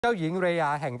เจ้าหญิงเรยา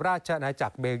แห่งราชอาณาจั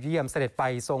กรเบลเยียมเสด็จไป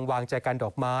ทรงวางใจกันด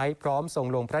อกไม้พร้อมทรง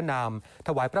ลงพระนามถ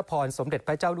วายพระพรสมเด็จพ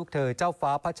ระเจ้าลูกเธอเจ้าฟ้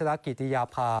าพัชรกิติยา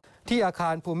ภาที่อาค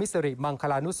ารภูมิสิริมังค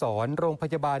ลานุสรณ์โรงพ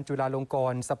ยาบาลจุฬาลงก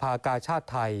รณ์สภากาชาด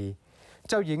ไทย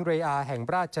เจ้าหญิงเรยาแห่ง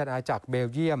ราชอาณาจักรเบล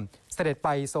เยียมเสด็จไป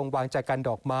ทรงวางใจกันด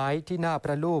อกไม้ที่หน้าพ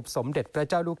ระรูปสมเด็จพระ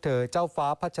เจ้าลูกเธอเจ้าฟ้า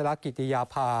พัชรกิติยา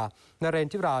ภานเรน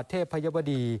ทิราเทพยว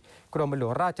ดีกรมหลว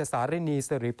งราชสารินี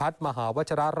สิริพัฒน์มหาว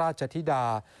ชิรราชธิดา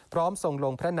พร้อมทรงล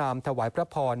งพระนามถวายพระ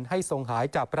พรให้ทรงหาย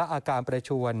จากพระอาการประช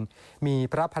วรมี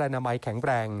พระพลานามัยแข็งแ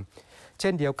รงเ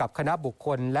ช่นเดียวกับคณะบุคค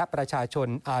ลและประชาชน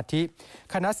อาทิ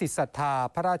คณะศิษย์ศรัทธา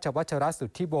พระราชวัชรสุ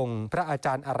ทธิวงศ์พระอาจ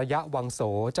ารย์อารยะวังโส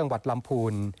จังหวัดลำพู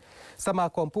นสมา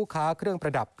คมผู้ค้าเครื่องปร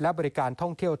ะดับและบริการท่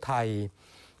องเที่ยวไทย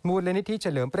มูลนิธิเฉ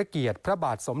ลิมพระเกียรติพระบ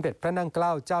าทสมเด็จพระนั่งเกล้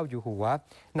าเจ้าอยู่หัว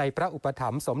ในพระอุปถั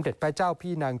มภ์สมเด็จพระเจ้า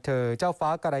พี่นางเธอเจ้าฟ้า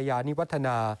กัลยาณิวัฒน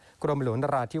ากรมหลวงน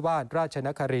ราธิวาสราชน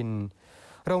ครินทร์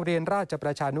โรงเรียนราชป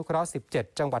ระชานุเคราะห์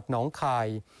 17 จังหวัดหนองคาย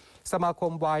สมาค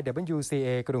ม YWCA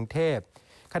กรุงเทพ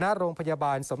คณะโรงพยาบ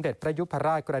าลสมเด็จพระยุพร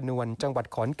าชกระนวลจังหวัด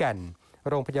ขอนแก่น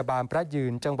โรงพยาบาลพระยื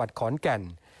นจังหวัดขอนแก่น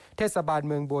เทศบาล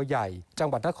เมืองบัวใหญ่จัง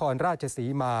หวัดนครราชสี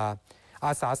มาอ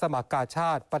าสาสมัครกาช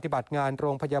าติปฏิบัติงานโร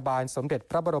งพยาบาลสมเด็จ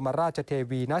พระบรมราชเท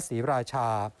วีณศรีราชา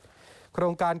โคร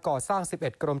งการก่อสร้าง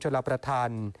 11 กรมชลประทาน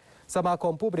สมาค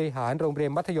มผู้บริหารโรงเรีย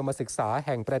นมัธยมศึกษาแ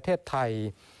ห่งประเทศไทย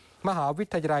มหาวิ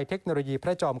ทยาลัยเทคโนโลยีพร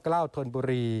ะจอมเกล้าธนบุ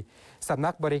รีสำนั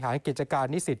กบริหารกิจการ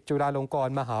นิสิตจุฬาลงกร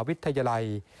ณ์มหาวิทยาลัย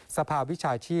สภาวิช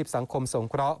าชีพสังคมสง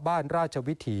เคราะห์บ้านราช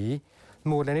วิถี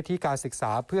มูลนิธิการศึกษ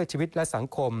าเพื่อชีวิตและสัง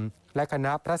คมและคณ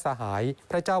ะพระสหาย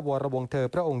พระเจ้าวรวงศ์เธอ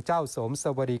พระองค์เจ้าสมส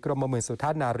วรีกรมหมื่นสุทั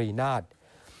ศนารีนาถ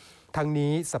ทั้ง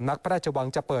นี้สำนักพระราชวัง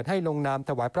จะเปิดให้ลงนาม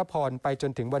ถวายพระพรไปจ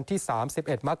นถึงวันที่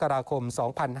 31 มกราคม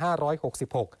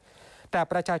 2566แต่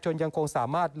ประชาชนยังคงสา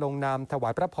มารถลงนามถวา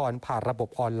ยพระพรผ่านระบบ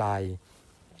ออนไลน์